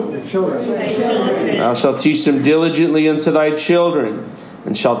Thou shalt teach them diligently unto thy children,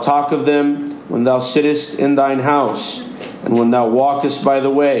 and shalt talk of them when thou sittest in thine house, and when thou walkest by the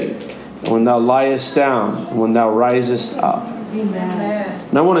way, and when thou liest down, and when thou risest up. Amen.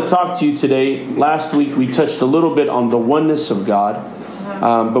 And I want to talk to you today. Last week we touched a little bit on the oneness of God,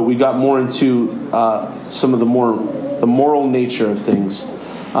 but we got more into some of the moral nature of things.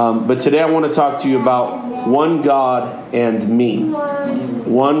 But today I want to talk to you about one God and me.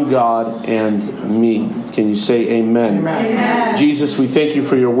 One God and me. Can you say amen? Amen? Jesus, we thank you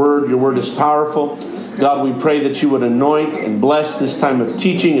for your word. Your word is powerful. God, we pray that you would anoint and bless this time of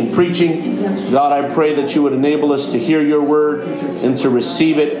teaching and preaching. God, I pray that you would enable us to hear your word and to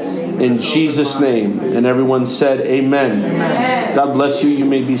receive it in Jesus' name. And everyone said amen. Amen. God bless you. You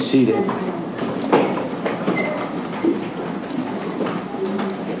may be seated.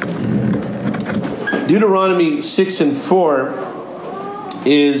 Deuteronomy 6 and 4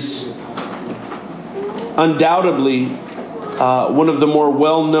 is undoubtedly one of the more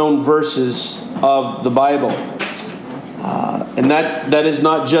well-known verses of the Bible. And that is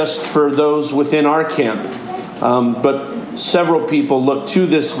not just for those within our camp, but several people look to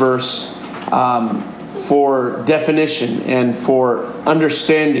this verse for definition and for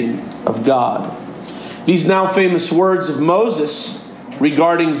understanding of God. These now famous words of Moses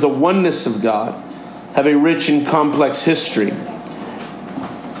regarding the oneness of God have a rich and complex history.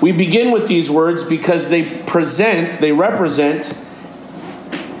 We begin with these words because they represent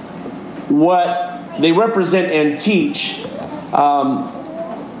and teach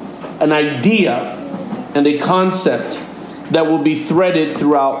an idea and a concept that will be threaded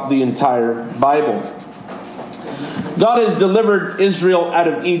throughout the entire Bible. God has delivered Israel out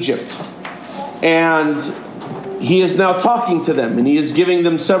of Egypt, and He is now talking to them, and He is giving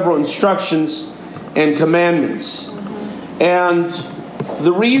them several instructions and commandments. And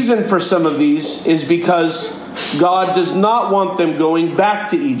the reason for some of these is because God does not want them going back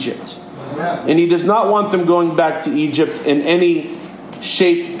to Egypt. And He does not want them going back to Egypt in any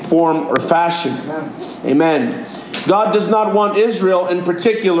shape, form, or fashion. Amen. God does not want Israel in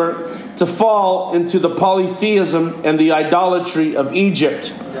particular to fall into the polytheism and the idolatry of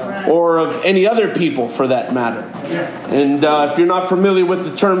Egypt, or of any other people for that matter. And if you're not familiar with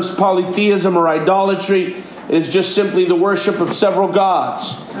the terms polytheism or idolatry, it is just simply the worship of several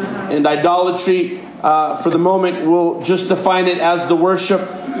gods. And idolatry, for the moment, we'll just define it as the worship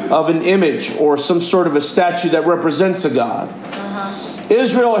of an image or some sort of a statue that represents a god.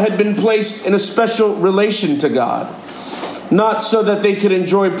 Israel had been placed in a special relation to God, not so that they could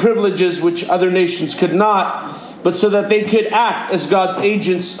enjoy privileges which other nations could not, but so that they could act as God's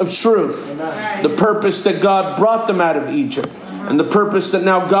agents of truth. The purpose that God brought them out of Egypt, and the purpose that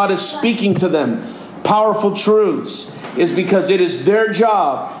now God is speaking to them powerful truths, is because it is their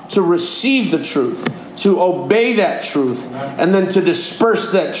job to receive the truth, to obey that truth, and then to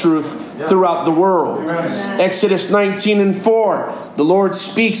disperse that truth throughout the world. Exodus 19 and 4, the Lord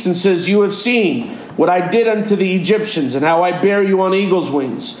speaks and says, "You have seen what I did unto the Egyptians, and how I bare you on eagle's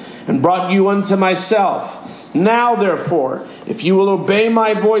wings, and brought you unto myself. Now therefore, if you will obey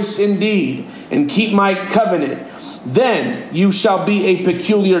my voice indeed, and keep my covenant, then you shall be a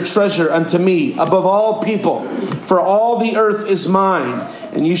peculiar treasure unto me above all people, for all the earth is mine,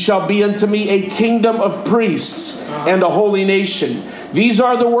 and you shall be unto me a kingdom of priests and a holy nation. These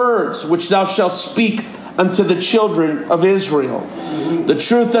are the words which thou shalt speak unto the children of Israel." The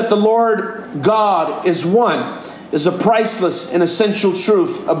truth that the Lord God is one is a priceless and essential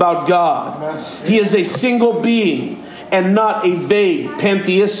truth about God. He is a single being and not a vague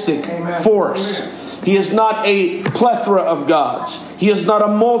pantheistic force. He is not a plethora of gods. He is not a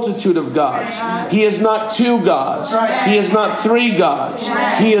multitude of gods. He is not two gods. He is not three gods.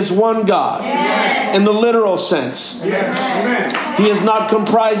 He is one God in the literal sense. He is not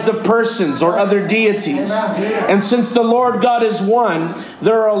comprised of persons or other deities. And since the Lord God is one,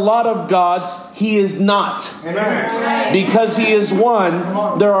 there are a lot of gods He is not. Because He is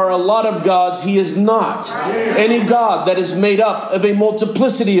one, there are a lot of gods He is not. Any God that is made up of a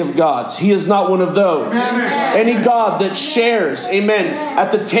multiplicity of gods, He is not one of those. Any God that shares, amen,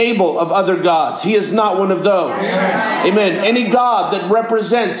 at the table of other gods, He is not one of those. Amen. Any God that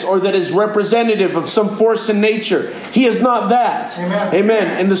represents or that is representative of some force in nature, He is not that.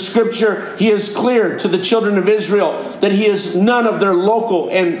 Amen. In the scripture, He is clear to the children of Israel that He is none of their local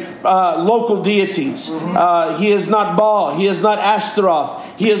deities. He is not Baal. He is not Ashtaroth.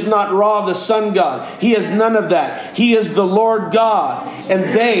 He is not Ra, the sun god. He is none of that. He is the Lord God,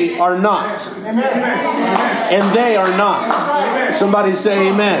 and they are not. And they are not. Somebody say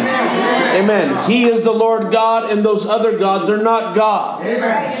amen. Amen. He is the Lord God, and those other gods are not gods.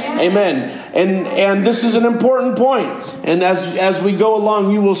 Amen. And this is an important point. And as we go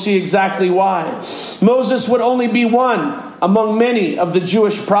along, you will see exactly why. Moses would only be one among many of the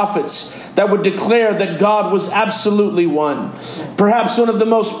Jewish prophets that would declare that God was absolutely one. Perhaps one of the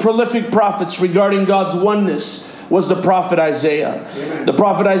most prolific prophets regarding God's oneness was the prophet Isaiah. The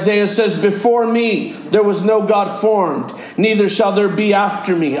prophet Isaiah says, "Before me there was no God formed, neither shall there be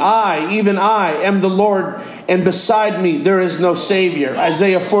after me. I, even I, am the Lord, and beside me there is no Savior."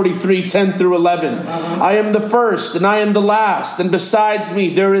 Isaiah 43, 10 through 11. "I am the first, and I am the last, and besides me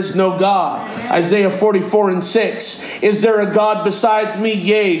there is no God." Isaiah 44 and 6. "Is there a God besides me?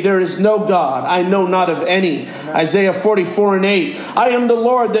 Yea, there is no God. I know not of any." Isaiah 44 and 8. "I am the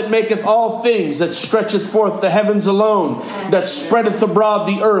Lord that maketh all things, that stretcheth forth the heavens alone, that spreadeth abroad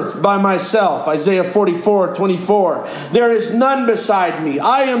the earth by myself." Isaiah 44, 24. "There is none beside me.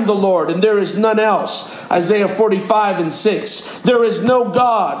 I am the Lord, and there is none else." Isaiah 45 and 6. "There is no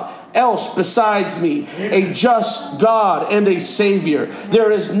God else besides me, a just God and a Savior.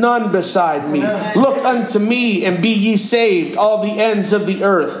 There is none beside me. Look unto me and be ye saved, all the ends of the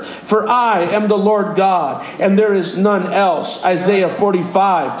earth. For I am the Lord God, and there is none else." Isaiah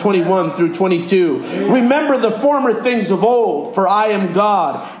 45, 21 through 22. "Remember the former things of old, for I am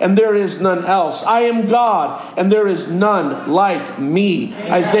God, and there is none else. I am God, and there is none like me."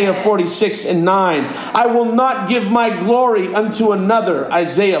 Isaiah 46 and 9. "I will not give my glory unto another."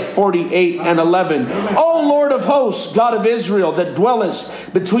 Isaiah 48 and 11. "O Lord of hosts, God of Israel, that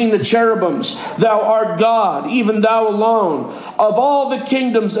dwellest between the cherubims, thou art God, even thou alone. Of all the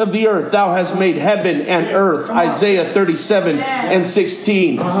kingdoms of the earth, thou hast made heaven and earth." Isaiah 37 and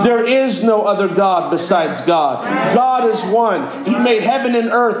 16. "There is no other God besides God. God is one. He made heaven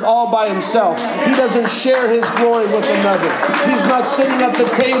and earth all by himself. He doesn't share his glory with another. He's not sitting at the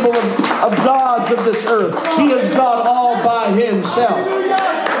table of gods of this earth. He is God all by himself.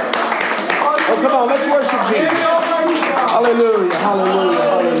 Oh, come on, let's worship Jesus. Hallelujah, hallelujah,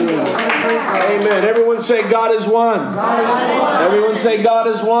 hallelujah. Amen. Everyone say God is one. Everyone say God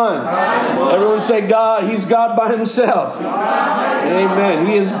is one. Everyone say God, he's God by himself. Amen.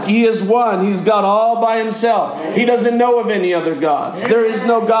 He is one. He's God all by himself. He doesn't know of any other gods. There is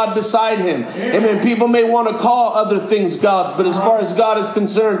no God beside him. Amen. People may want to call other things gods, but as far as God is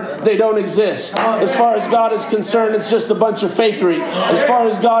concerned, they don't exist. As far as God is concerned, it's just a bunch of fakery. As far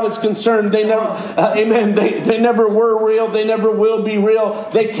as God is concerned, they never, amen, they never were real. They never will be real.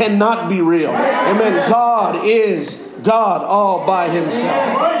 They cannot be real. Amen. God is God all by himself.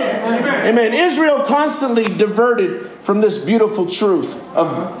 Amen. Israel constantly diverted from this beautiful truth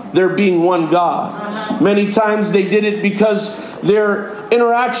of there being one God. Many times they did it because their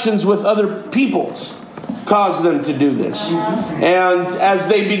interactions with other peoples caused them to do this. And as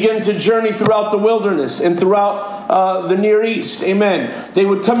they begin to journey throughout the wilderness and throughout the Near East, amen, they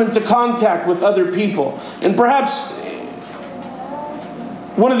would come into contact with other people. And perhaps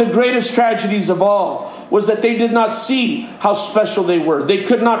one of the greatest tragedies of all was that they did not see how special they were. They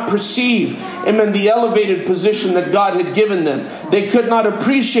could not perceive, amen, the elevated position that God had given them. They could not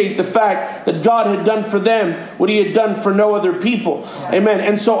appreciate the fact that God had done for them what he had done for no other people. Amen.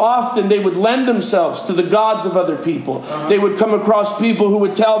 And so often they would lend themselves to the gods of other people. They would come across people who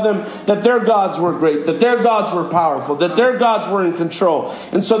would tell them that their gods were great, that their gods were powerful, that their gods were in control.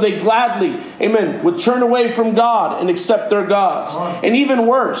 And so they gladly, amen, would turn away from God and accept their gods. And even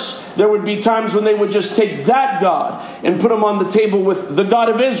worse, there would be times when they would just take that God and put him on the table with the God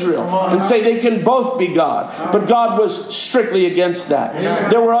of Israel and say they can both be God. But God was strictly against that.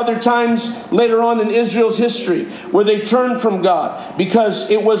 There were other times later on in Israel's history where they turned from God because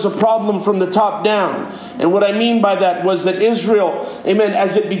it was a problem from the top down. And what I mean by that was that Israel, amen,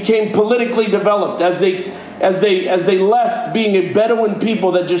 as it became politically developed, as they left being a Bedouin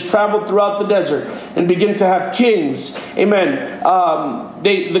people that just traveled throughout the desert and begin to have kings, amen,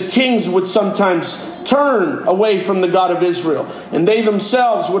 the kings would sometimes turn away from the God of Israel, and they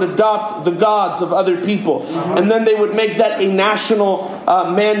themselves would adopt the gods of other people, and then they would make that a national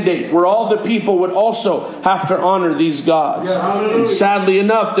mandate where all the people would also have to honor these gods. And sadly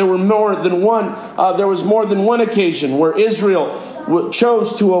enough, there was more than one occasion where Israel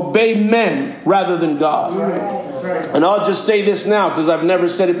chose to obey men rather than God. And I'll just say this now because I've never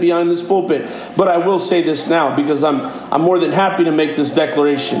said it behind this pulpit, but I will say this now because I'm more than happy to make this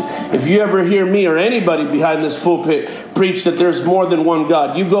declaration. If you ever hear me or anybody behind this pulpit preach that there's more than one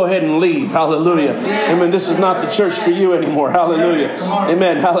God, you go ahead and leave. Hallelujah. Amen. This is not the church for you anymore. Hallelujah.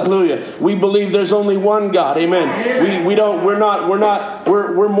 Amen. Hallelujah. We believe there's only one God. Amen.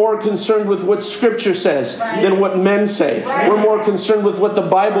 We're more concerned with what Scripture says than what men say. We're more concerned with what the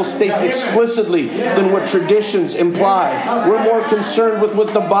Bible states explicitly than what traditions imply. We're more concerned with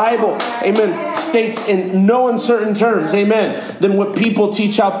what the Bible, amen, states in no uncertain terms, amen, than what people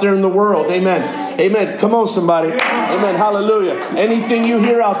teach out there in the world. Amen. Amen. Come on, somebody. Amen. Hallelujah. Anything you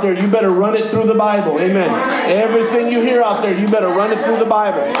hear out there, you better run it through the Bible. Amen. Everything you hear out there, you better run it through the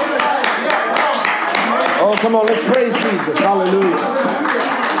Bible. Oh, come on. Let's praise Jesus. Hallelujah.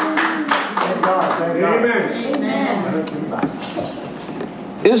 Amen.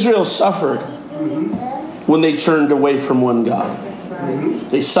 Israel suffered when they turned away from one God.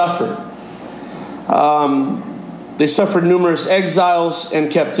 They suffered. They suffered numerous exiles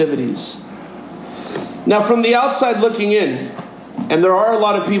and captivities. Now, from the outside looking in, and there are a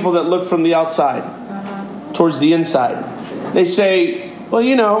lot of people that look from the outside towards the inside, they say, well,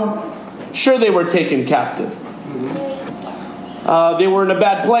 you know, sure they were taken captive. They were in a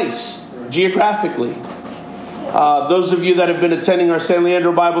bad place, geographically. Those of you that have been attending our San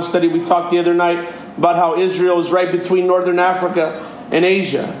Leandro Bible study, we talked the other night about how Israel is right between Northern Africa and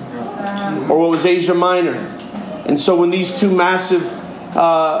Asia, or what was Asia Minor. And so when these two massive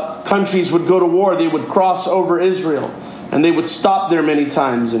countries would go to war, they would cross over Israel, and they would stop there many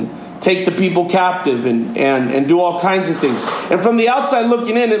times and take the people captive and do all kinds of things. And from the outside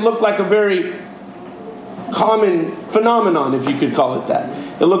looking in, it looked like a very common phenomenon, if you could call it that.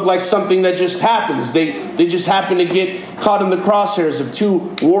 It looked like something that just happens. They just happen to get caught in the crosshairs of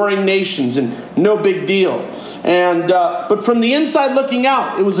two warring nations, and no big deal. And but from the inside looking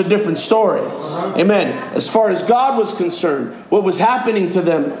out, it was a different story. Amen. As far as God was concerned, what was happening to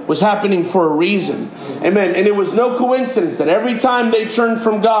them was happening for a reason. Amen. And it was no coincidence that every time they turned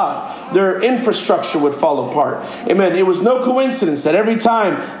from God, their infrastructure would fall apart. Amen. It was no coincidence that every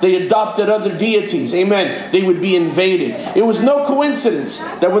time they adopted other deities, amen, they would be invaded. It was no coincidence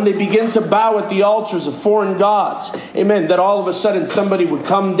that when they began to bow at the altars of foreign gods, amen, that all of a sudden somebody would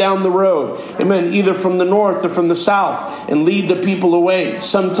come down the road, amen, either from the north or from the south, and lead the people away,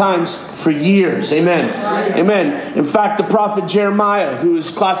 sometimes for years. Amen. Amen. In fact, the prophet Jeremiah, who is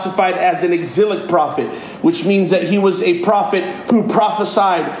classified as an exilic prophet, which means that he was a prophet who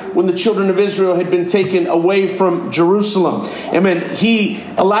prophesied when the children of Israel had been taken away from Jerusalem. Amen. He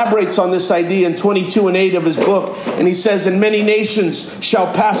elaborates on this idea in 22:8 of his book, and he says, "And many nations shall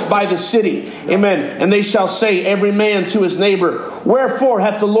pass by the city, amen, and they shall say, every man to his neighbor, wherefore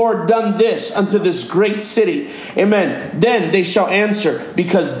hath the Lord done this unto this great city? Amen. Then they shall answer,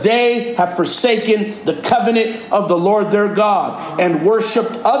 because they have forsaken the covenant of the Lord their God, and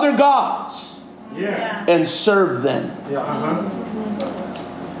worshipped other gods, and served them."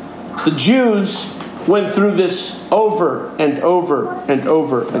 The Jews went through this over and over and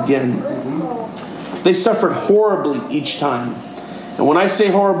over again. They suffered horribly each time. And when I say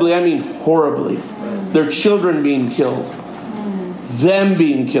horribly, I mean horribly. Their children being killed, them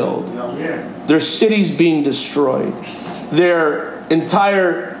being killed, their cities being destroyed, even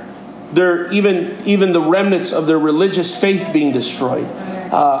the remnants of their religious faith being destroyed.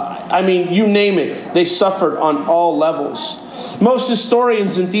 I mean, you name it, they suffered on all levels. Most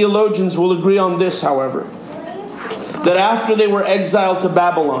historians and theologians will agree on this, however, that after they were exiled to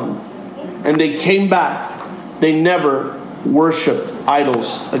Babylon and they came back, they never worshipped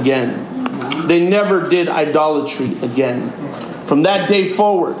idols again. They never did idolatry again. From that day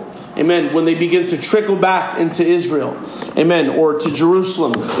forward, amen, when they begin to trickle back into Israel, amen, or to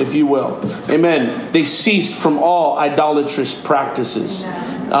Jerusalem, if you will, amen, they ceased from all idolatrous practices.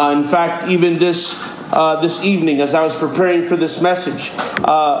 In fact, even this evening, as I was preparing for this message,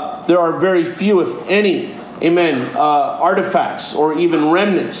 there are very few, if any, amen, artifacts or even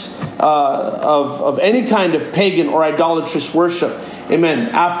remnants of any kind of pagan or idolatrous worship, amen,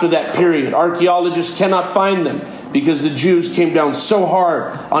 after that period. Archaeologists cannot find them because the Jews came down so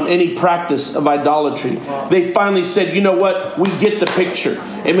hard on any practice of idolatry. They finally said, you know what, we get the picture.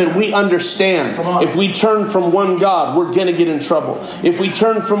 Amen, we understand. If we turn from one God, we're going to get in trouble. If we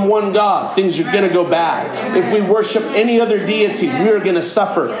turn from one God, things are going to go bad. If we worship any other deity, we are going to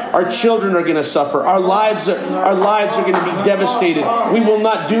suffer. Our children are going to suffer. Our lives are going to be devastated. We will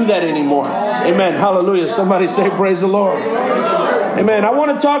not do that anymore. Amen. Hallelujah. Somebody say, praise the Lord. Amen. I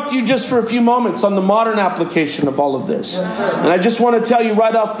want to talk to you just for a few moments on the modern application of all of this. And I just want to tell you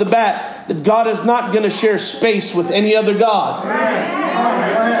right off the bat that God is not going to share space with any other God.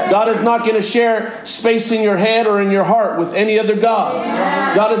 God is not going to share space in your head or in your heart with any other gods.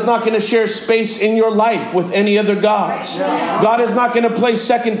 God is not going to share space in your life with any other gods. God is not going to play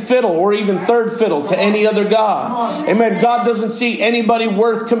second fiddle or even third fiddle to any other God. Amen. God doesn't see anybody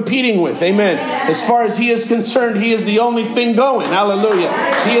worth competing with. Amen. As far as He is concerned, He is the only thing going. Hallelujah.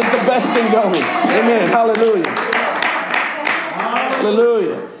 He is the best thing going. Amen. Hallelujah.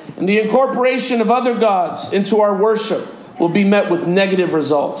 Hallelujah. And the incorporation of other gods into our worship will be met with negative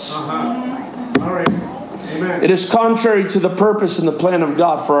results. All right. Amen. It is contrary to the purpose and the plan of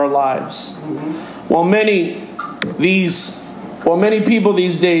God for our lives. While many people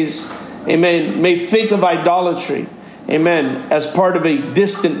these days, amen, may think of idolatry, amen, as part of a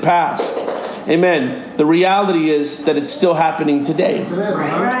distant past, amen, the reality is that it's still happening today.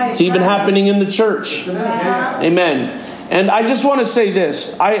 It's even happening in the church. Amen. And I just want to say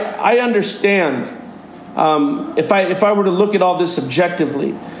this. I understand. If I were to look at all this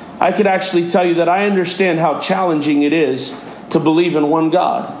objectively, I could actually tell you that I understand how challenging it is to believe in one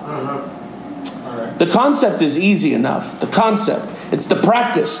God. The concept is easy enough. The concept. It's the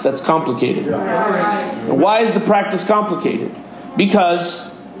practice that's complicated. And why is the practice complicated? Because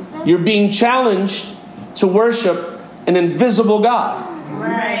you're being challenged to worship an invisible God.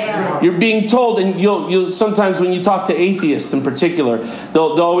 You're being told, and you'll sometimes when you talk to atheists in particular,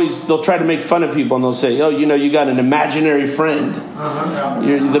 they'll try to make fun of people, and they'll say, "Oh, you got an imaginary friend.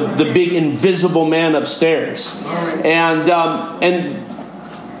 You're the big invisible man upstairs." And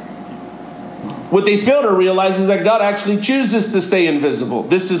what they fail to realize is that God actually chooses to stay invisible.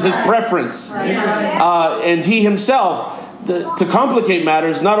 This is His preference, and He Himself, to complicate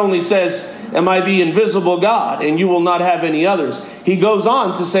matters, not only says, "Am I the invisible God, and you will not have any others?" He goes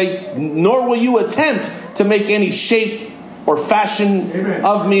on to say, "Nor will you attempt to make any shape or fashion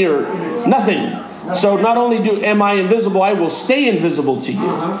of me," or nothing. So not only am I invisible, I will stay invisible to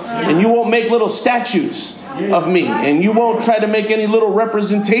you. And you won't make little statues of me. And you won't try to make any little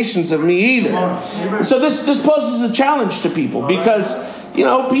representations of me either. So this poses a challenge to people because,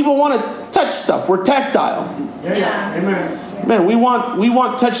 people want to touch stuff. We're tactile. Amen. Man, we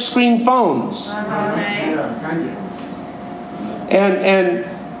want touch screen phones.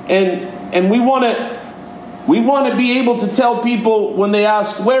 And we want to be able to tell people when they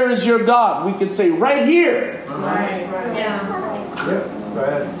ask, "Where is your God?" We could say, "Right here."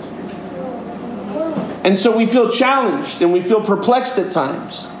 And so we feel challenged and we feel perplexed at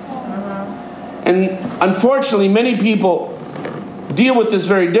times. And unfortunately, many people deal with this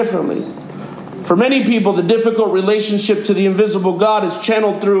very differently. For many people, the difficult relationship to the invisible God is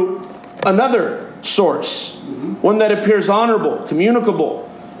channeled through another source. One that appears honorable, communicable,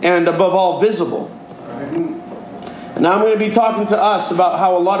 and above all, visible. And now I'm going to be talking to us about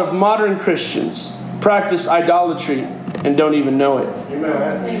how a lot of modern Christians practice idolatry and don't even know it.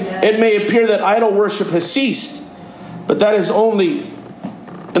 Amen. It may appear that idol worship has ceased, but that is only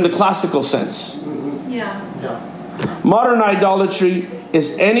in the classical sense. Modern idolatry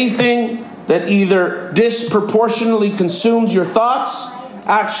is anything that either disproportionately consumes your thoughts,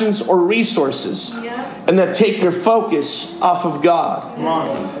 actions, or resources, and that take your focus off of God.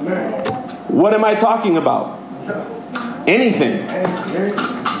 What am I talking about? Anything.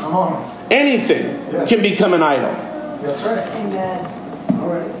 Anything can become an idol. That's right.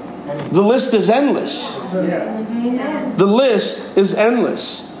 The list is endless. The list is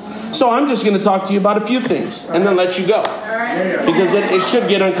endless. So I'm just going to talk to you about a few things and then let you go. Because it should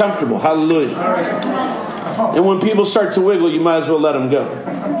get uncomfortable. Hallelujah. And when people start to wiggle, you might as well let them go.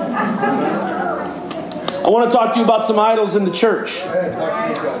 I want to talk to you about some idols in the church.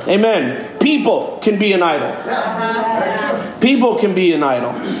 Amen. People can be an idol. People can be an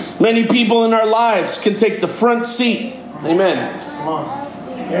idol. Many people in our lives can take the front seat. Amen.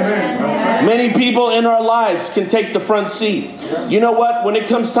 Many people in our lives can take the front seat. You know what? When it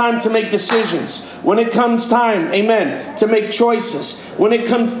comes time to make decisions, when it comes time, amen, to make choices, when it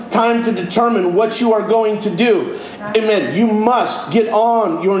comes time to determine what you are going to do, amen, you must get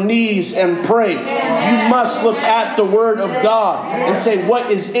on your knees and pray. You must look at the Word of God and say, what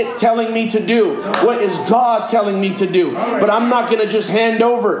is it telling me to do? What is God telling me to do? But I'm not going to just hand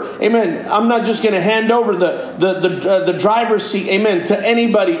over, amen, I'm not just going to hand over the driver's seat, amen, to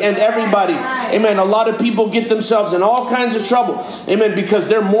anybody and everybody. Amen. A lot of people get themselves in all kinds of trouble. Amen. Because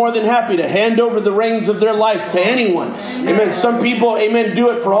they're more than happy to hand over the reins of their life to anyone. Amen. Some people, amen,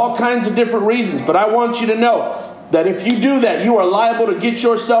 do it for all kinds of different reasons. But I want you to know, that if you do that, you are liable to get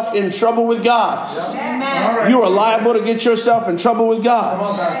yourself in trouble with God. Amen. You are liable to get yourself in trouble with God.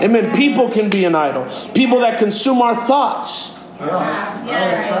 Amen. People can be an idol. People that consume our thoughts.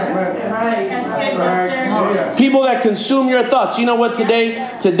 People that consume your thoughts. You know what?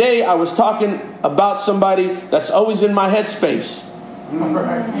 Today I was talking about somebody that's always in my headspace.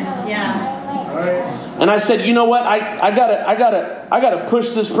 And I said, you know what? I gotta push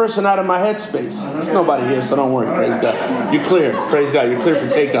this person out of my headspace. There's nobody here, so don't worry. Praise God. You're clear. Praise God. You're clear for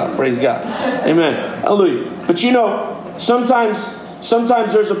takeoff. Praise God. Amen. Hallelujah. But you know, sometimes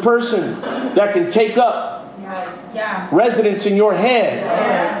there's a person that can take up residence in your head,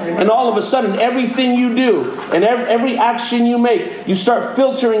 and all of a sudden everything you do and every action you make, you start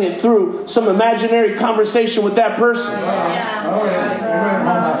filtering it through some imaginary conversation with that person.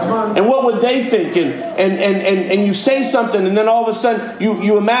 And what would they think? And you say something, and then all of a sudden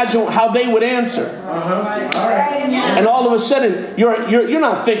you imagine how they would answer. And all of a sudden you're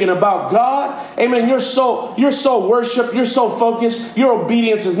not thinking about God. Amen. You're so worship, you're so focused, your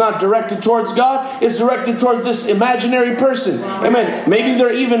obedience is not directed towards God, it's directed towards this imaginary person. Amen. Maybe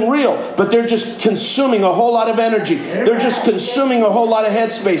they're even real, but they're just consuming a whole lot of energy. They're just consuming a whole lot of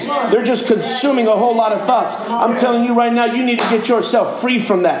headspace. They're just consuming a whole lot of thoughts. I'm telling you right now, you need to get yourself free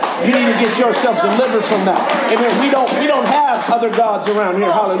from that. You need to get yourself delivered from that. Amen. We don't have other gods around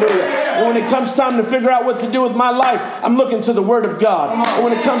here. Hallelujah. And when it comes time to figure out what to do with my life, I'm looking to the Word of God. And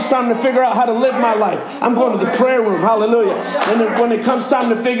when it comes time to figure out how to live my life, I'm going to the prayer room. Hallelujah. And when it comes time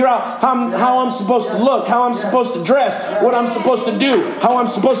to figure out how I'm supposed to look, how I'm supposed to dress, what I'm supposed to do, how I'm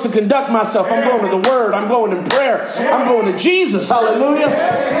supposed to conduct myself, I'm going to the Word. I'm going in prayer. I'm going to Jesus. Hallelujah.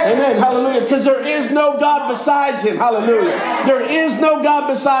 Amen. Hallelujah. Because there is no God besides Him. Hallelujah. There is no God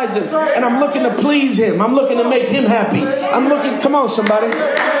besides Him. And I'm looking to please Him. I'm looking to make Him happy. I'm looking, come on somebody.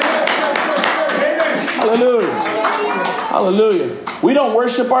 Hallelujah. Hallelujah. We don't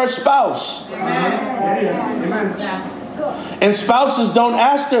worship our spouse. And spouses don't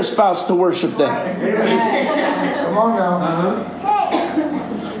ask their spouse to worship them. Come on now.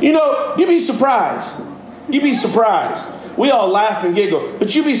 You know, you'd be surprised. You'd be surprised. We all laugh and giggle,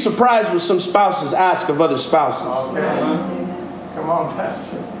 but you'd be surprised what some spouses ask of other spouses. Come on,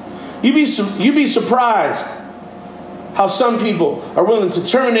 Pastor. You'd be surprised how some people are willing to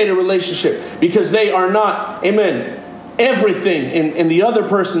terminate a relationship because they are not, amen, everything in the other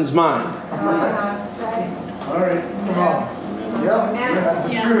person's mind. All right, come on. Yeah, that's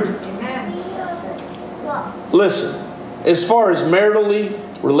the truth. Listen, as far as maritally,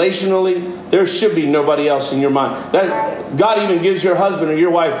 relationally, there should be nobody else in your mind. That God even gives your husband or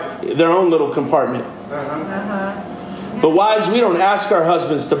your wife their own little compartment. But wives, we don't ask our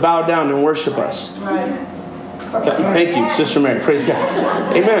husbands to bow down and worship us. Thank you, Sister Mary. Praise God.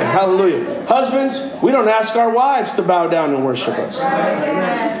 Amen. Hallelujah. Husbands, we don't ask our wives to bow down and worship us.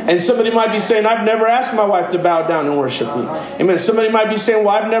 And somebody might be saying, I've never asked my wife to bow down and worship me. Amen. Somebody might be saying,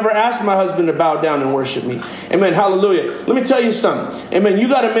 well, I've never asked my husband to bow down and worship me. Amen. Hallelujah. Let me tell you something. Amen. You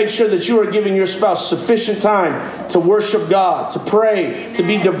got to make sure that you are giving your spouse sufficient time to worship God, to pray, to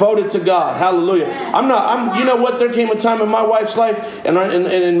be devoted to God. Hallelujah. You know what? There came a time in my wife's life and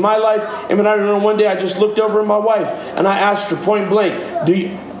in my life. Amen. I remember one day I just looked over at my wife and I asked her point blank,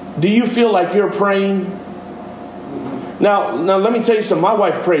 do you feel like you're praying? Now let me tell you something. My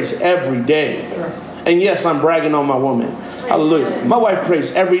wife prays every day. And yes, I'm bragging on my woman. Hallelujah. My wife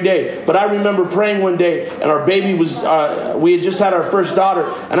prays every day. But I remember praying one day and our baby was, we had just had our first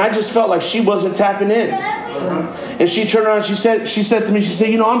daughter. And I just felt like she wasn't tapping in. And she turned around and she said to me,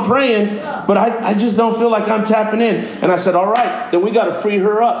 you know, I'm praying, but I just don't feel like I'm tapping in. And I said, all right, then we got to free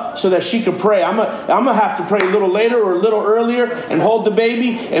her up so that she could pray. I'm gonna have to pray a little later or a little earlier and hold the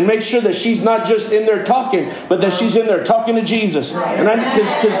baby and make sure that she's not just in there talking, but that she's in there talking to Jesus. And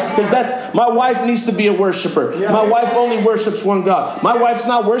because that's, my wife needs to be a worshiper. My wife only worships one God. My wife's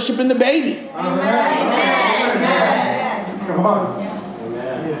not worshiping the baby. Amen. Come on.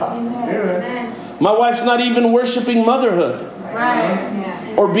 Amen. My wife's not even worshiping motherhood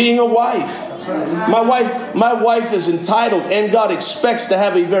or being a wife. My wife is entitled, and God expects to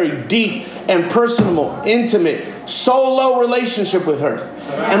have a very deep and personal, intimate, solo relationship with her.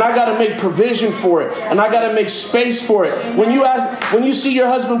 And I got to make provision for it, and I got to make space for it. When you see your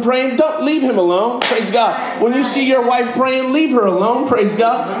husband praying, don't leave him alone. Praise God. When you see your wife praying, leave her alone. Praise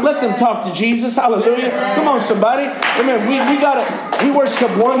God. Let them talk to Jesus. Hallelujah. Come on, somebody. Amen. We worship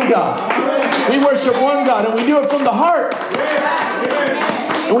one God. We worship one God, and we do it from the heart.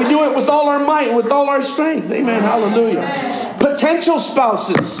 And we do it with all our might and with all our strength. Amen. Hallelujah. Potential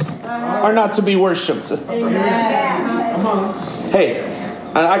spouses are not to be worshipped. Hey,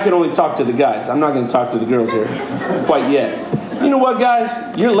 And I can only talk to the guys. I'm not going to talk to the girls here quite yet. You know what,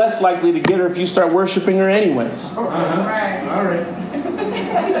 guys? You're less likely to get her if you start worshiping her anyways. All right.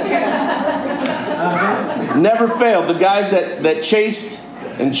 Never failed. The guys that chased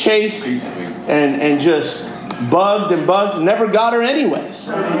and just bugged and bugged never got her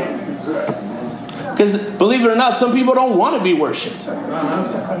anyways. Because believe it or not, some people don't want to be worshipped.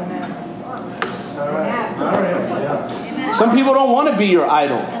 Some people don't want to be your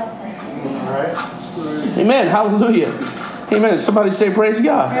idol. Amen. Hallelujah. Amen. Somebody say praise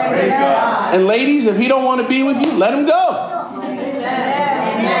God. Praise God. And ladies, if he don't want to be with you, let him go.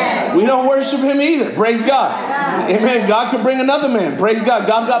 We don't worship him either. Praise God. Amen. God could bring another man. Praise God.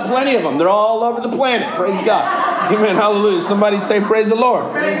 God got plenty of them. They're all over the planet. Praise God. Amen. Hallelujah. Somebody say praise the Lord.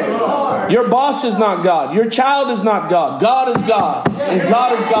 Praise the Lord. Your boss is not God. Your child is not God. God is God. And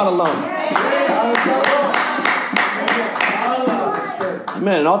God is God alone.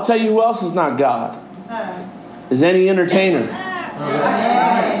 Amen. And I'll tell you who else is not God. Is any entertainer. Amen.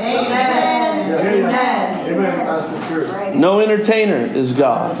 That's the truth. No entertainer is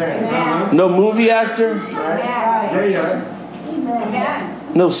God. No movie actor.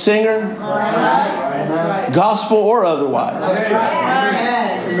 No singer. Gospel or otherwise.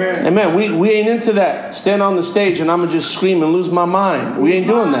 Amen. We ain't into that. Stand on the stage and I'm going to just scream and lose my mind. We ain't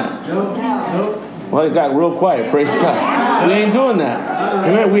doing that. Well, it got real quiet. Praise God. We ain't doing that.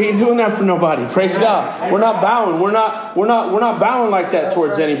 Amen. We ain't doing that for nobody. Praise God. We're not bowing. We're not bowing like that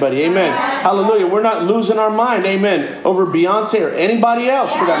towards anybody. Amen. Hallelujah. We're not losing our mind. Amen. Over Beyonce or anybody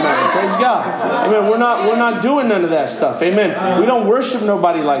else for that matter. Praise God. Amen. We're not doing none of that stuff. Amen. We don't worship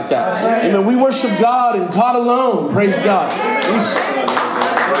nobody like that. Amen. We worship God and God alone. Praise God.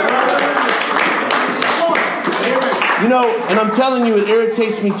 You know, and I'm telling you, it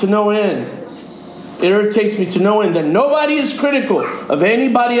irritates me to no end. It irritates me to no end that nobody is critical of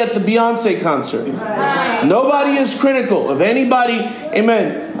anybody at the Beyonce concert. Nobody is critical of anybody,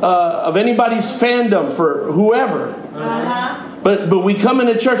 amen, of anybody's fandom for whoever. But we come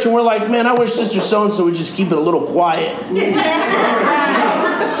into church and we're like, man, I wish Sister So-and-so would just keep it a little quiet.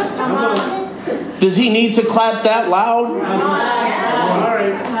 Does he need to clap that loud?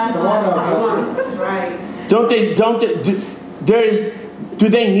 Do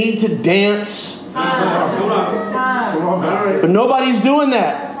they need to dance? But nobody's doing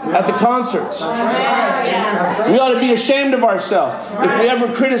that at the concerts. We ought to be ashamed of ourselves if we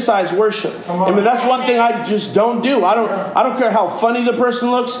ever criticize worship. I mean, that's one thing I just don't do. I don't care how funny the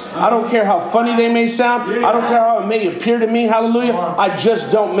person looks. I don't care how funny they may sound. I don't care how it may appear to me. Hallelujah. I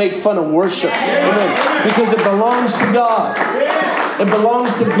just don't make fun of worship. Amen. Because it belongs to God. It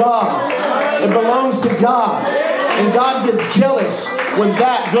belongs to God. It belongs to God. And God gets jealous when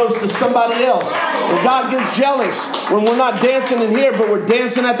that goes to somebody else. And God gets jealous when we're not dancing in here, but we're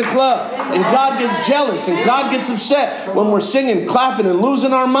dancing at the club. And God gets jealous and God gets upset when we're singing, clapping, and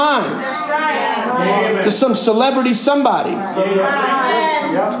losing our minds to some celebrity somebody. Yep.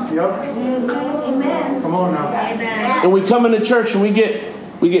 Come on now. And we come into church and we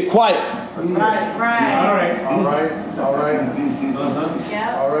get quiet. All right.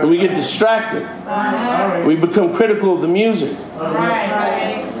 And we get distracted. We become critical of the music.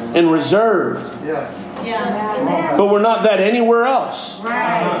 And reserved. Yes. But we're not that anywhere else.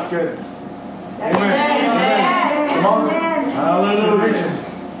 That's good. Amen. Come on. Hallelujah.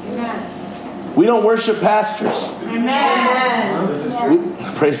 We don't worship pastors. This is true.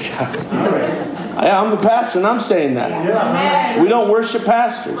 Praise God. I'm the pastor and I'm saying that. We don't worship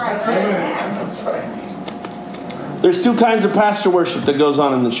pastors. That's right. There's two kinds of pastor worship that goes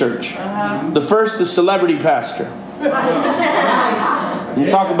on in the church. The first is celebrity pastor. We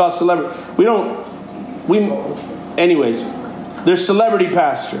talk about celebrity. Anyways, there's celebrity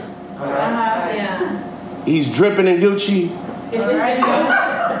pastor. He's dripping in Gucci.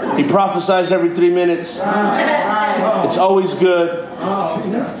 He prophesies every 3 minutes. It's always good.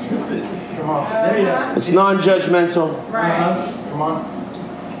 It's non-judgmental. Come on.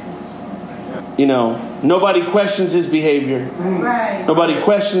 You know, nobody questions his behavior. Nobody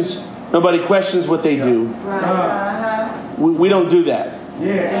questions what they do. We don't do that.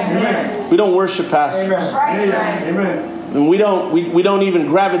 We don't worship pastors. Amen. And we don't even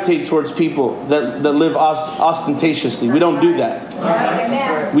gravitate towards people that live ostentatiously. We don't do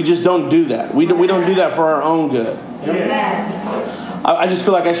that. We just don't do that. We don't do that for our own good. I just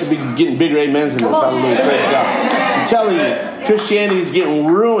feel like I should be getting bigger amens in this. Hallelujah. Praise God. I'm telling you, Christianity is getting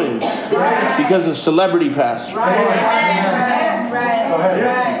ruined because of celebrity pastors.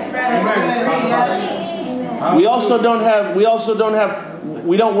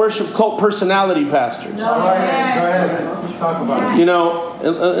 We don't worship cult personality pastors. Go ahead. Talk about it. You know,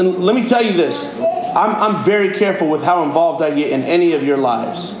 and let me tell you this. I'm very careful with how involved I get in any of your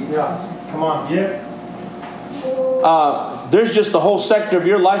lives. Yeah. Come on. Yeah. There's just a whole sector of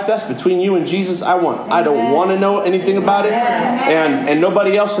your life that's between you and Jesus. I don't want to know anything about it, and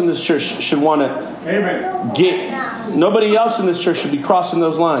nobody else in this church should want to get. Nobody else in this church should be crossing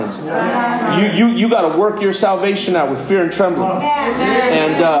those lines. You got to work your salvation out with fear and trembling,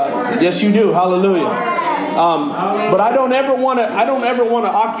 and yes, you do. Hallelujah. But I don't ever want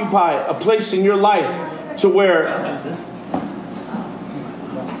to occupy a place in your life to where.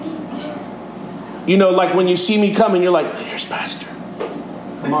 You know, like when you see me coming, you're like, here's Pastor.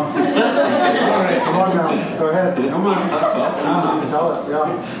 Come on. All right, come on now. Go ahead. Come on. Tell it,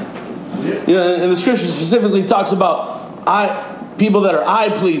 yeah. You know, and the scripture specifically talks about people that are eye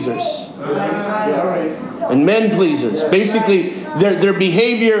pleasers and men pleasers. Basically, their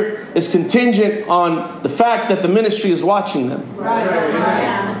behavior is contingent on the fact that the ministry is watching them.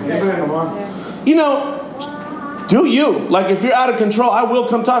 Come on. You know, do you. Like, if you're out of control, I will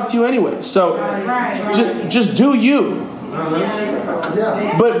come talk to you anyway. So just do you.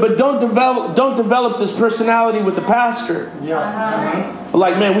 But don't develop this personality with the pastor.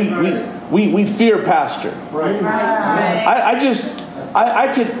 Like, man, we fear pastor. I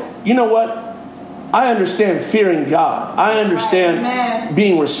could, you know what? I understand fearing God. I understand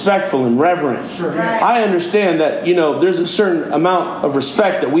being respectful and reverent. I understand that, you know, there's a certain amount of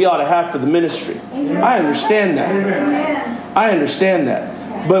respect that we ought to have for the ministry. I understand that. I understand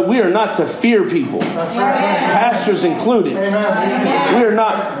that. But we are not to fear people. Pastors included. We are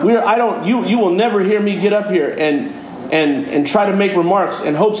not. You will never hear me get up here and try to make remarks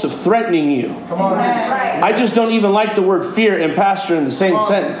in hopes of threatening you. I just don't even like the word fear and pastor in the same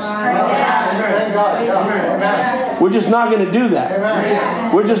sentence. We're just not going to do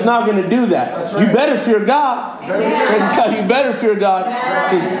that. We're just not going to do that. You better fear God. Praise God. You better fear God,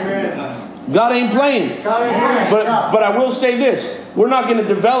 because God ain't playing. But I will say this. We're not going to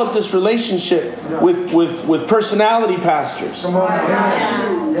develop this relationship with personality pastors.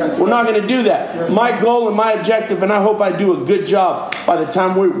 We're not going to do that. My goal and my objective, and I hope I do a good job by the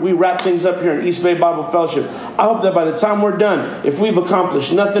time we wrap things up here in East Bay Bible Fellowship. I hope that by the time we're done, if we've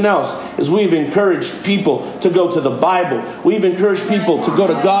accomplished nothing else, is we've encouraged people to go to the Bible. We've encouraged people to go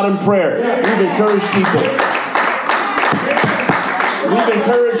to God in prayer. We've encouraged people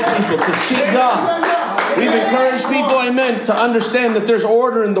to seek God. We've encouraged people, amen, to understand that there's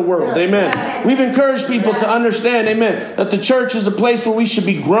order in the world, amen. We've encouraged people to understand, amen, that the church is a place where we should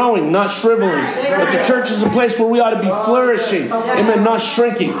be growing, not shriveling. That the church is a place where we ought to be flourishing, amen, not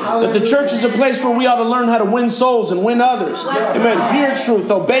shrinking. That the church is a place where we ought to learn how to win souls and win others, amen. Hear truth,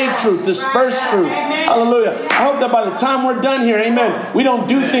 obey truth, disperse truth. Hallelujah. I hope that by the time we're done here, amen, we don't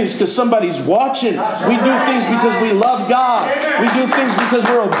do things because somebody's watching. We do things because we love God. We do things because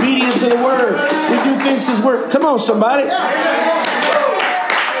we're obedient to the Word. We do things because we're... Come on, somebody.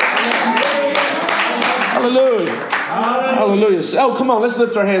 Hallelujah. Hallelujah. Oh, come on. Let's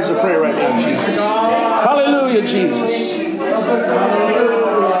lift our hands in prayer right now, Jesus. Hallelujah, Jesus.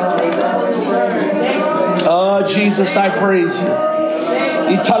 Oh, Jesus, I praise you.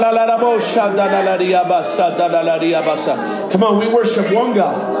 Come on, we worship one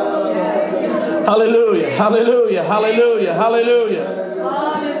God. Hallelujah, hallelujah, hallelujah, hallelujah.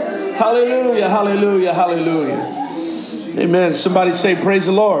 Hallelujah, hallelujah, hallelujah. Amen. Somebody say, praise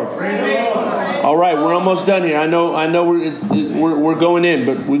the Lord. All right, we're almost done here. I know we're going in,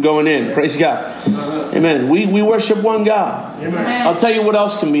 but we're going in. Praise God. Amen. We worship one God. I'll tell you what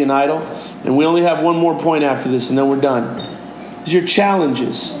else can be an idol. And we only have one more point after this, and then we're done. It's your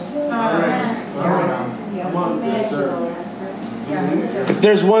challenges. If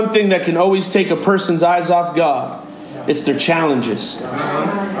there's one thing that can always take a person's eyes off God, it's their challenges.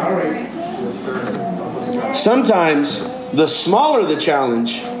 Sometimes, the smaller the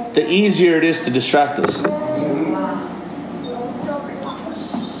challenge, the easier it is to distract us.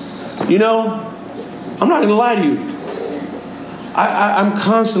 You know, I'm not going to lie to you. I'm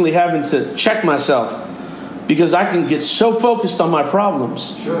constantly having to check myself because I can get so focused on my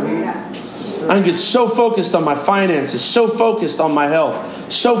problems. I can get so focused on my finances, so focused on my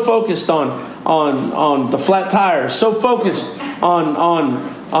health, so focused on the flat tire, so focused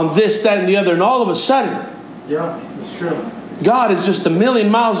on this, that, and the other, and all of a sudden, yeah, it's true. God is just a million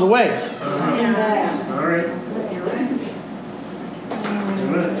miles away. All right.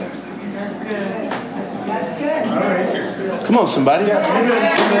 That's good. Come on, somebody.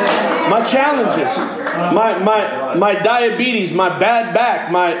 My challenges. my diabetes, my bad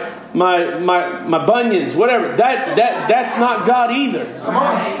back, my bunions, whatever. That's not God either. Come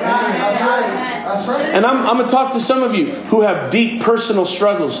on. That's right. That's right. And I'm going to talk to some of you who have deep personal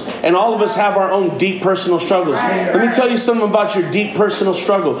struggles. And all of us have our own deep personal struggles. Let me tell you something about your deep personal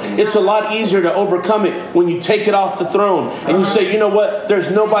struggle. It's a lot easier to overcome it when you take it off the throne. And you say, you know what? There's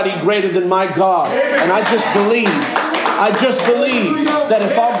nobody greater than my God. And I just believe that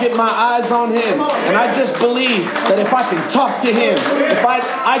if I'll get my eyes on Him, and I just believe that if I can talk to Him,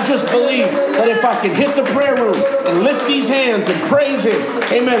 I just believe that if I can hit the prayer room and lift these hands and praise Him,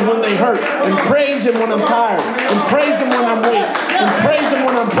 amen, when they hurt, and praise Him when I'm tired, and praise Him when I'm weak, and praise Him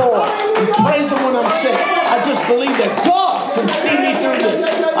when I'm poor, and praise Him when I'm sick, I just believe that God can see me through this.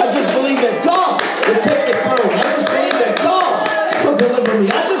 I just believe that God will take the throne. I just believe that God will deliver me.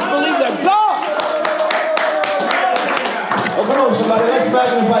 I just believe that God. Oh, come on, somebody. Let's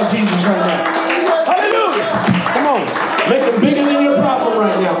magnify Jesus right now. Hallelujah. Come on. Make Him bigger than your problem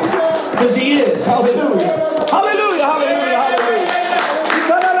right now. Because He is. Hallelujah. Hallelujah. Hallelujah. Hallelujah.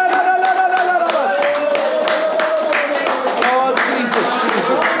 Oh, Jesus.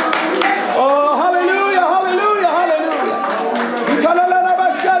 Jesus. Oh, hallelujah. Hallelujah. Hallelujah.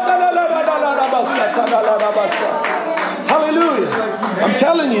 Hallelujah. I'm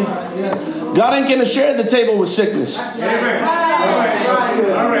telling you, God ain't going to share the table with sickness. Amen.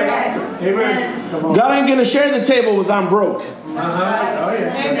 All right. Amen. God ain't going to share the table with I'm broke. Oh,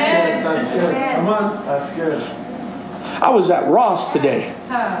 yeah. That's good. Come on. That's good. I was at Ross today.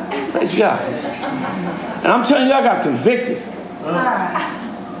 Praise God. And I'm telling you, I got convicted.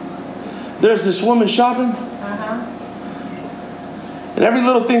 There's this woman shopping. And every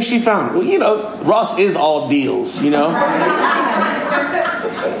little thing she found. Well, you know, Ross is all deals, you know.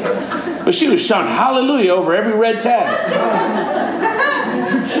 But she was shouting hallelujah over every red tag.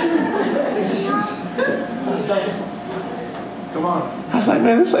 Come on. I was like,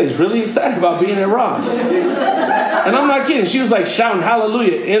 man, this lady's really excited about being at Ross. And I'm not kidding. She was like shouting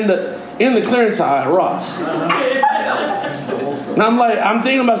hallelujah in the clearance aisle at Ross. And I'm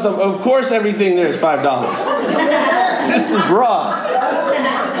thinking to myself, of course everything there is $5. This is Ross.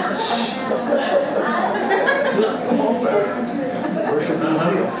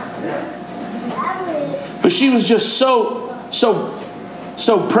 But she was just so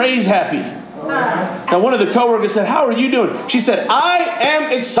praise happy. Now one of the coworkers said, how are you doing? She said, I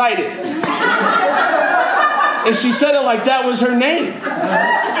am excited. And she said it like that was her name.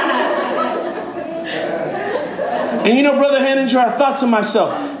 And you know, Brother Henninger, I thought to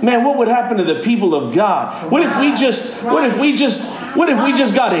myself, man, what would happen to the people of God? What if we just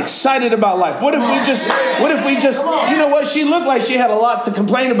got excited about life? What if we just, you know what? She looked like she had a lot to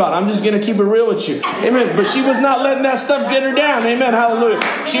complain about. I'm just going to keep it real with you. Amen. But she was not letting that stuff get her down. Amen. Hallelujah.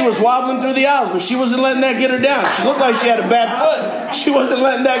 She was wobbling through the aisles, but she wasn't letting that get her down. She looked like she had a bad foot. She wasn't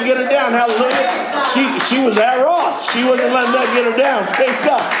letting that get her down. Hallelujah. She was at Ross. She wasn't letting that get her down. Praise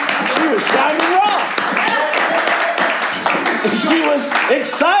God. She was shining Ross. She was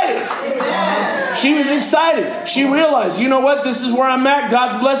excited. She was excited. She realized, you know what? This is where I'm at.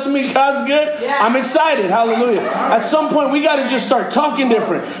 God's blessing me. God's good. I'm excited. Hallelujah. At some point, we got to just start talking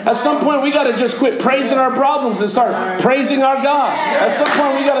different. At some point, we got to just quit praising our problems and start praising our God. At some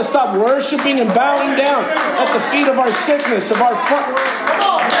point, we got to stop worshiping and bowing down at the feet of our sickness, of our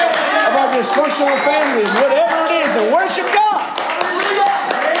dysfunctional families, whatever it is, and worship God.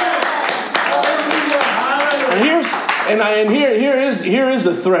 And here is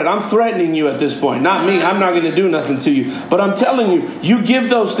a threat. I'm threatening you at this point. Not me. I'm not going to do nothing to you. But I'm telling you, you give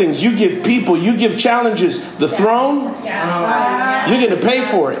those things. You give people. You give challenges. The throne, you're going to pay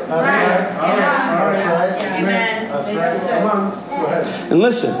for it. That's right. All right. That's right. Come on. Go ahead. And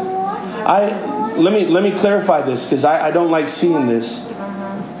listen, let me clarify this because I don't like seeing this.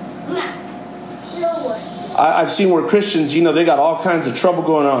 I've seen where Christians, you know, they got all kinds of trouble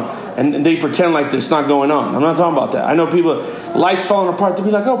going on and they pretend like it's not going on. I'm not talking about that. I know people, life's falling apart. They'll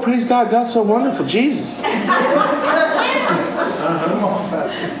be like, oh, praise God. God's so wonderful. Jesus. Come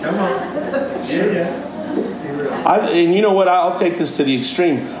on. And you know what? I'll take this to the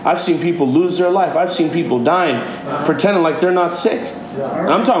extreme. I've seen people lose their life. I've seen people dying, pretending like they're not sick. And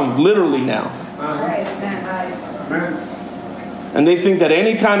I'm talking literally now. And they think that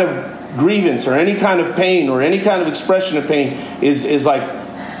any kind of grievance or any kind of pain or any kind of expression of pain is like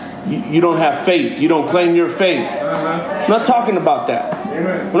you don't have faith. You don't claim your faith. I'm not talking about that.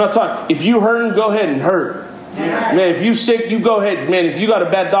 We're not talking. If you hurting, go ahead and hurt. Man, if you sick, you go ahead. Man, if you got a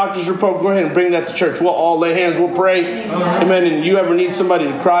bad doctor's report, go ahead and bring that to church. We'll all lay hands. We'll pray. Amen. And you ever need somebody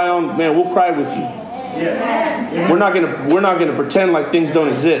to cry on, man, we'll cry with you. We're not gonna pretend like things don't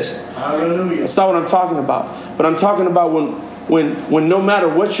exist. Hallelujah. That's not what I'm talking about. But I'm talking about when no matter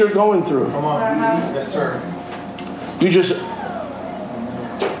what you're going through, Come on. Yes, sir. you just,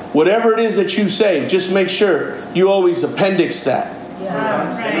 whatever it is that you say, just make sure you always appendix that.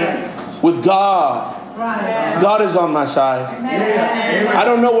 With God. God is on my side. I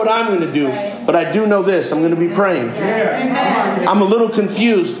don't know what I'm going to do, but I do know this. I'm going to be praying. I'm a little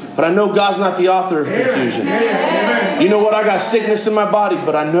confused, but I know God's not the author of confusion. You know what? I got sickness in my body,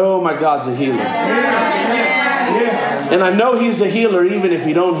 but I know my God's a healer. And I know He's a healer even if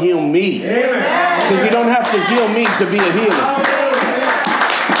He don't heal me. Because He don't have to heal me to be a healer.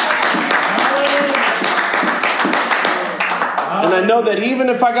 And I know that even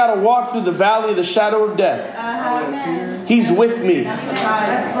if I got to walk through the valley of the shadow of death, He's with me.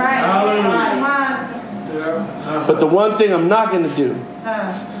 That's right. But the one thing I'm not going to do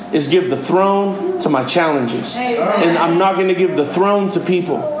is give the throne to my challenges. And I'm not going to give the throne to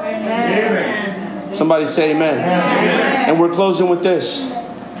people. Somebody say amen. And we're closing with this.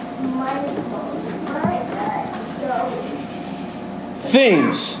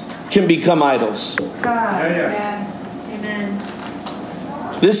 Things can become idols. Amen.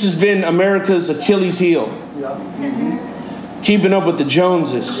 This has been America's Achilles heel. Keeping up with the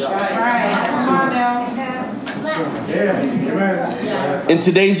Joneses. In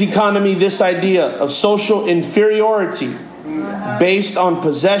today's economy, this idea of social inferiority based on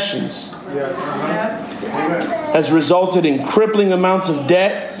possessions has resulted in crippling amounts of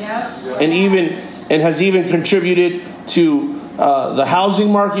debt and has even contributed to the housing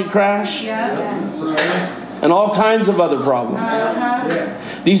market crash and all kinds of other problems.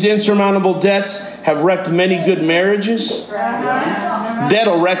 These insurmountable debts have wrecked many good marriages. Debt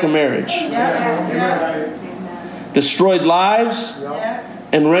will wreck a marriage. Destroyed lives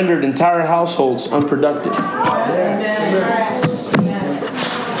and rendered entire households unproductive.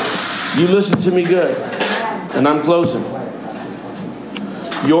 You listen to me good, and I'm closing.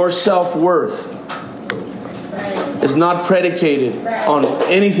 Your self-worth is not predicated on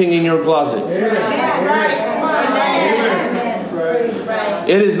anything in your closet.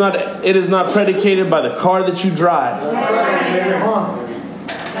 It is not predicated by the car that you drive.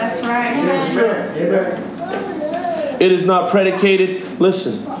 That's right. It is not predicated.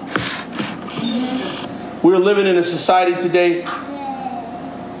 Listen, we're living in a society today.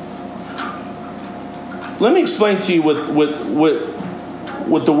 Let me explain to you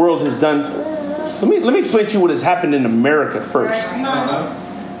what the world has done. Let me explain to you what has happened in America first.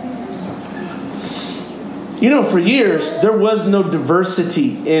 You know, for years, there was no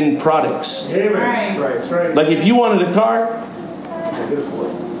diversity in products. Like if you wanted a car,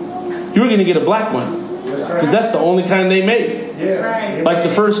 you were going to get a black one. Because that's the only kind they made. Like the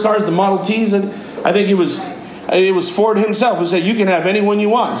first cars, the Model Ts, and I think it was Ford himself who said, you can have any one you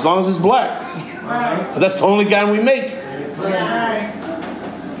want as long as it's black. Because that's the only kind we make.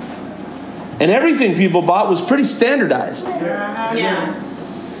 And everything people bought was pretty standardized.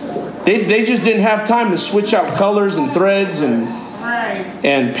 They just didn't have time to switch out colors and threads and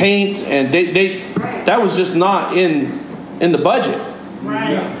paint, and that was just not in the budget.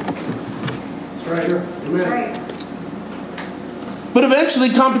 But eventually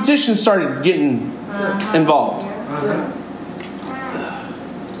competition started getting involved.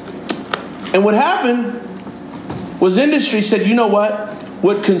 And what happened was industry said, you know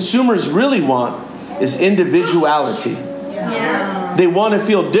what consumers really want is individuality. They want to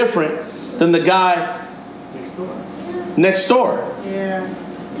feel different than the guy next door.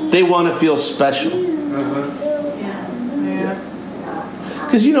 They want to feel special.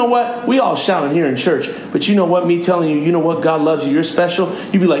 Because you know what? We all shouting here in church. But you know what? Me telling you, you know what? God loves you. You're special.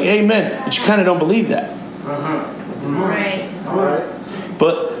 You'd be like, amen. But you kind of don't believe that.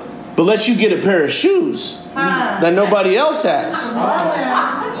 But let you get a pair of shoes that nobody else has.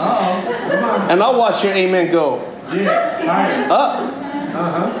 And I'll watch your amen go up.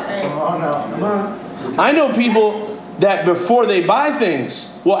 I know people that before they buy things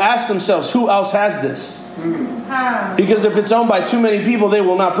will ask themselves, who else has this? Because if it's owned by too many people, they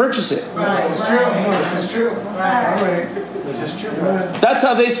will not purchase it. This is true. That's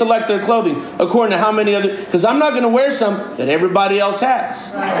how they select their clothing, according to how many other. Because I'm not going to wear some that everybody else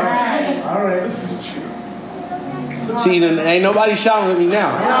has. This is true. See, ain't nobody shouting at me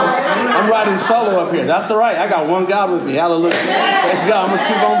now. I'm riding solo up here. That's all right. I got one God with me. Hallelujah. Praise God. I'm going to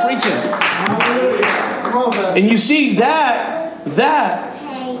keep on preaching. And you see that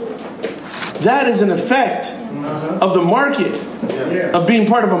is an effect of the market, of being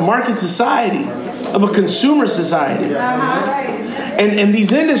part of a market society, of a consumer society. And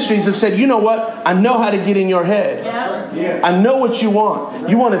these industries have said, you know what? I know how to get in your head. I know what you want.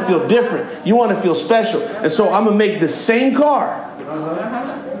 You want to feel different. You want to feel special. And so I'm going to make the same car,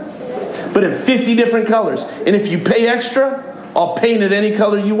 but in 50 different colors. And if you pay extra, I'll paint it any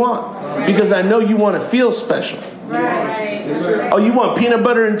color you want. Because I know you want to feel special. Oh, you want peanut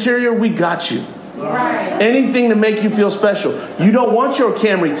butter interior? We got you. Anything to make you feel special. You don't want your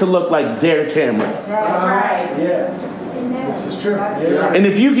Camry to look like their Camry. This is true. And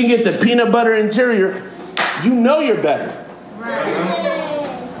if you can get the peanut butter interior, you know you're better.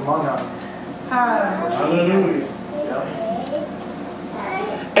 Come on now. Hallelujah.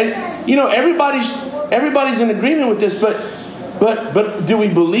 And you know, everybody's in agreement with this, but do we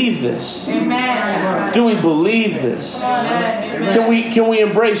believe this? Amen. Do we believe this? Can we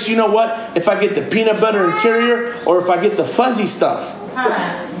embrace, you know what? If I get the peanut butter interior or if I get the fuzzy stuff,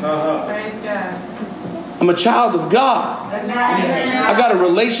 Praise God. I'm a child of God. That's right. I got a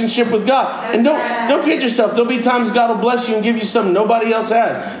relationship with God. And don't kid yourself. There'll be times God will bless you and give you something nobody else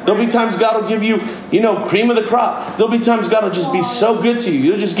has. There'll be times God will give you, cream of the crop. There'll be times God will just be so good to you.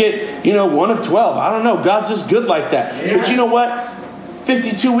 You'll just get, 1 of 12. I don't know. God's just good like that. But you know what?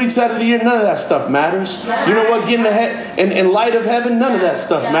 52 weeks out of the year, none of that stuff matters. You know what? Getting ahead in light of heaven, none of that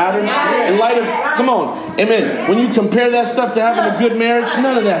stuff matters. In light of, come on, amen. When you compare that stuff to having a good marriage,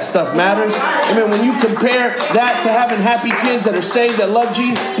 none of that stuff matters. Amen. When you compare that to having happy kids that are saved, that love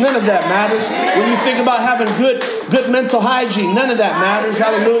Jesus, none of that matters. When you think about having good mental hygiene, none of that matters.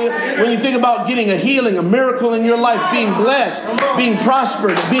 Hallelujah. When you think about getting a healing, a miracle in your life, being blessed, being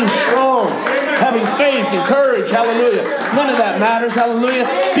prospered, being strong, having faith and courage, hallelujah, none of that matters. Hallelujah.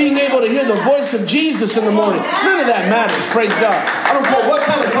 Being able to hear the voice of Jesus in the morning. None of that matters. Praise God. I don't care what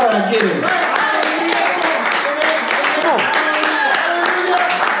kind of car I get in. Come on.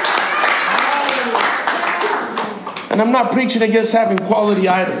 And I'm not preaching against having quality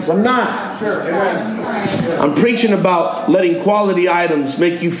items. I'm not. I'm preaching about letting quality items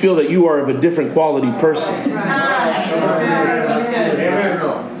make you feel that you are of a different quality person. Amen.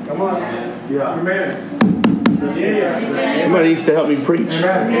 Come on. Yeah. Amen. Somebody needs to help me preach.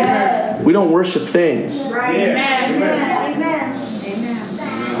 We don't worship things.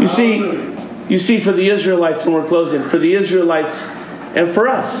 You see, for the Israelites, and we're closing, for the Israelites and for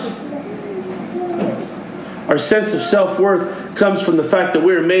us, our sense of self-worth comes from the fact that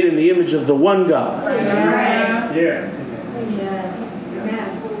we are made in the image of the one God.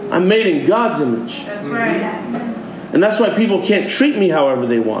 I'm made in God's image. That's right. And that's why people can't treat me however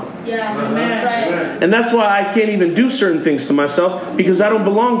they want. And that's why I can't even do certain things to myself, because I don't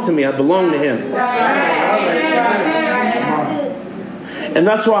belong to me. I belong to Him. And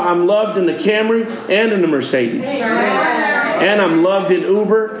that's why I'm loved in the Camry and in the Mercedes. And I'm loved in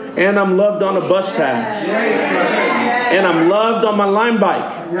Uber. And I'm loved on a bus pass. And I'm loved on my Lime bike.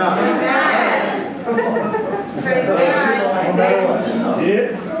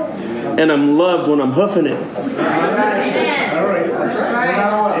 And I'm loved when I'm hoofing it.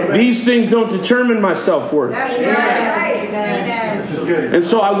 These things don't determine my self-worth. And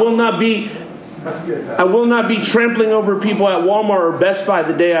so I will not be trampling over people at Walmart or Best Buy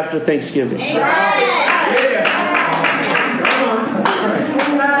the day after Thanksgiving. That's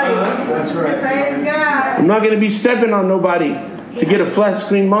right. Praise God. I'm not going to be stepping on nobody to get a flat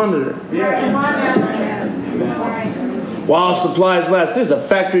screen monitor. While supplies last, there's a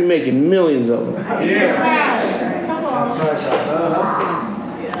factory making millions of them.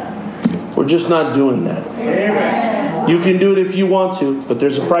 We're just not doing that. You can do it if you want to, but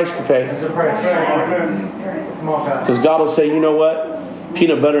there's a price to pay. Because God will say, you know what?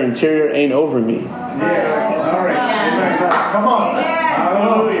 Peanut butter interior ain't over me. Come on.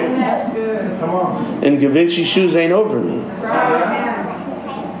 Hallelujah. That's good. Come on. And Givenchy shoes ain't over me. Yep.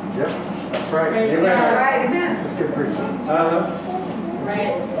 That's right. Amen. This is good preaching. I'm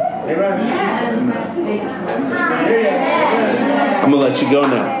going to let you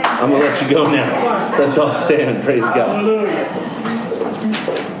go now. Let's all stand. Praise God.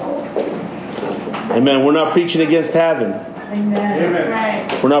 Amen. We're not preaching against having.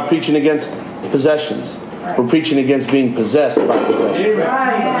 We're not preaching against possessions. We're preaching against being possessed by possessions.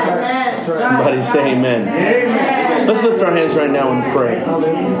 Somebody say amen. Let's lift our hands right now and pray.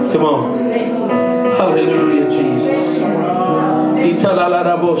 Come on. Hallelujah, Jesus.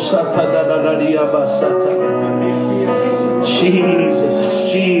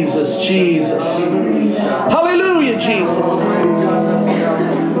 Jesus. Hallelujah, Jesus.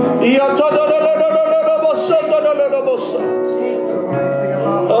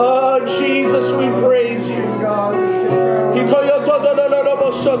 Oh, Jesus, we praise you.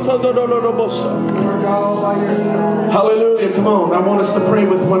 Hallelujah. Come on. I want us to pray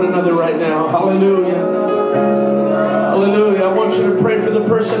with one another right now. Hallelujah. Hallelujah. I want you to pray for the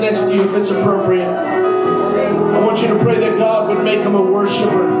person next to you if it's appropriate. I want you to pray that God would make them a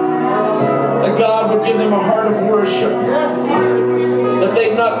worshiper. That God would give them a heart of worship. That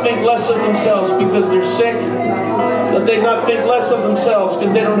they'd not think less of themselves because they're sick. That they'd not think less of themselves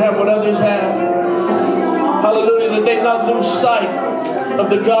because they don't have what others have. Hallelujah. That they'd not lose sight of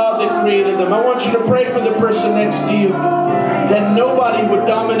the God that created them. I want you to pray for the person next to you. That nobody would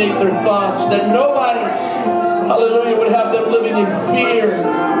dominate their thoughts. That nobody, hallelujah, would have them living in fear.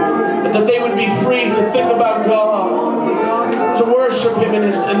 But that they would be free to think about God. To worship Him in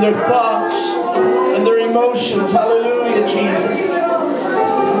their thoughts and their emotions. Hallelujah, Jesus.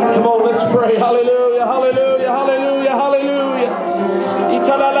 Come on, let's pray. Hallelujah, hallelujah, hallelujah, hallelujah.